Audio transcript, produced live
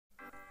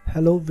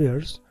Hello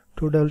viewers,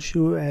 today I'll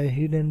show a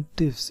hidden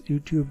tips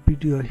YouTube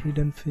video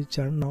hidden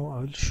feature. Now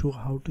I'll show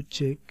how to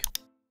check.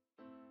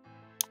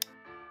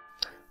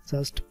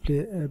 Just play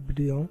a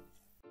video.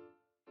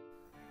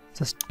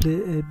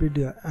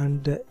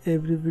 And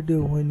every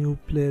video when you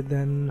play,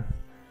 then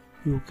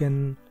you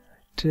can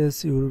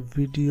trace your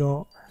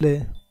video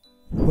play.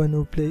 When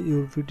you play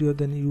your video,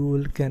 then you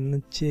will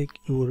can check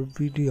your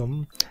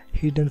video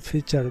hidden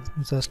feature.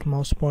 Just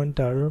mouse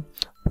pointer,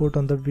 put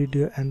on the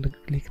video and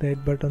click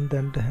right button,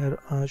 then here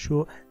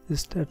show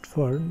stat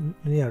for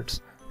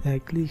nears.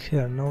 Click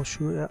here. Now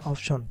show a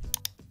option.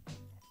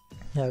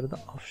 Here the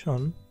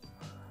option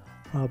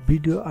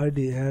video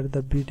ID. Here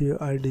the video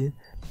ID.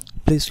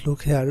 Please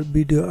look here.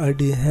 Video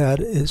ID here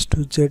S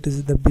to Z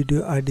is the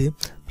video ID.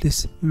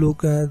 Please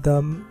look at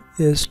the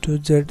S to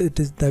Z. It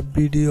is the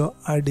video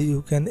ID.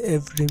 You can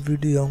every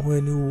video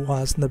when you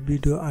watch the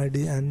video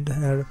ID, and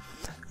here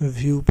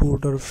view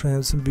put or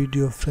frames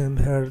video frame.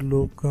 Here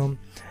look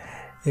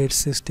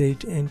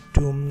 868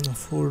 into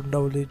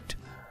 488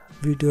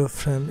 video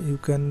frame. You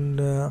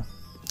can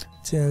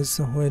change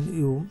when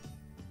you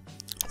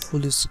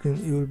full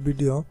screen your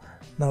video.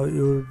 Now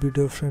your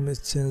video frame is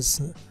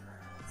changed,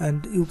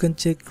 and you can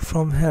check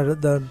from here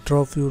the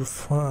drop your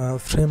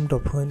frame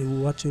drop. When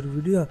you watch your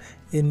video,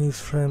 any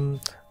frame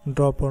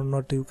drop or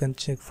not, you can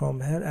check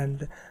from here.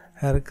 And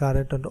here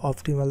current and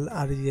optimal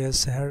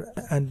RES here,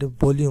 and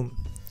volume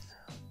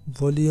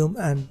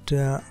and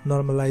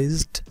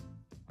normalized.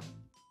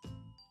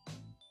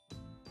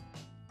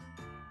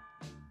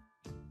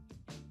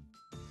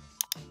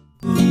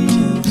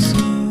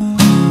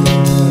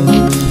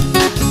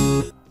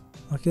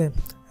 Okay,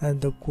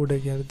 and the codec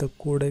here, the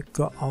codec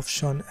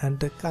option, and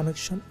the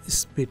connection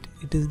speed.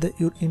 It is the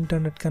your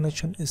internet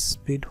connection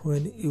speed.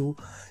 When you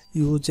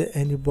use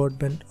any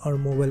broadband or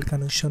mobile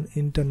connection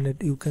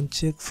internet, you can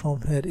check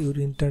from here your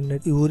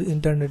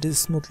internet is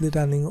smoothly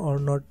running or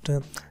not.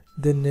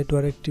 The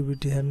network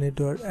activity here,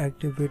 network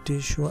activity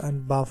show,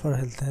 and buffer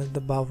health here,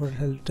 the buffer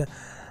health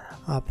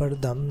upper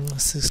the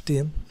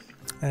 60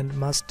 and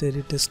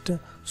mastery test.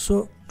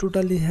 So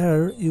totally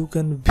here you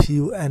can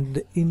view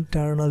and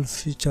internal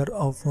feature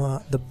of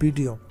the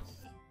video.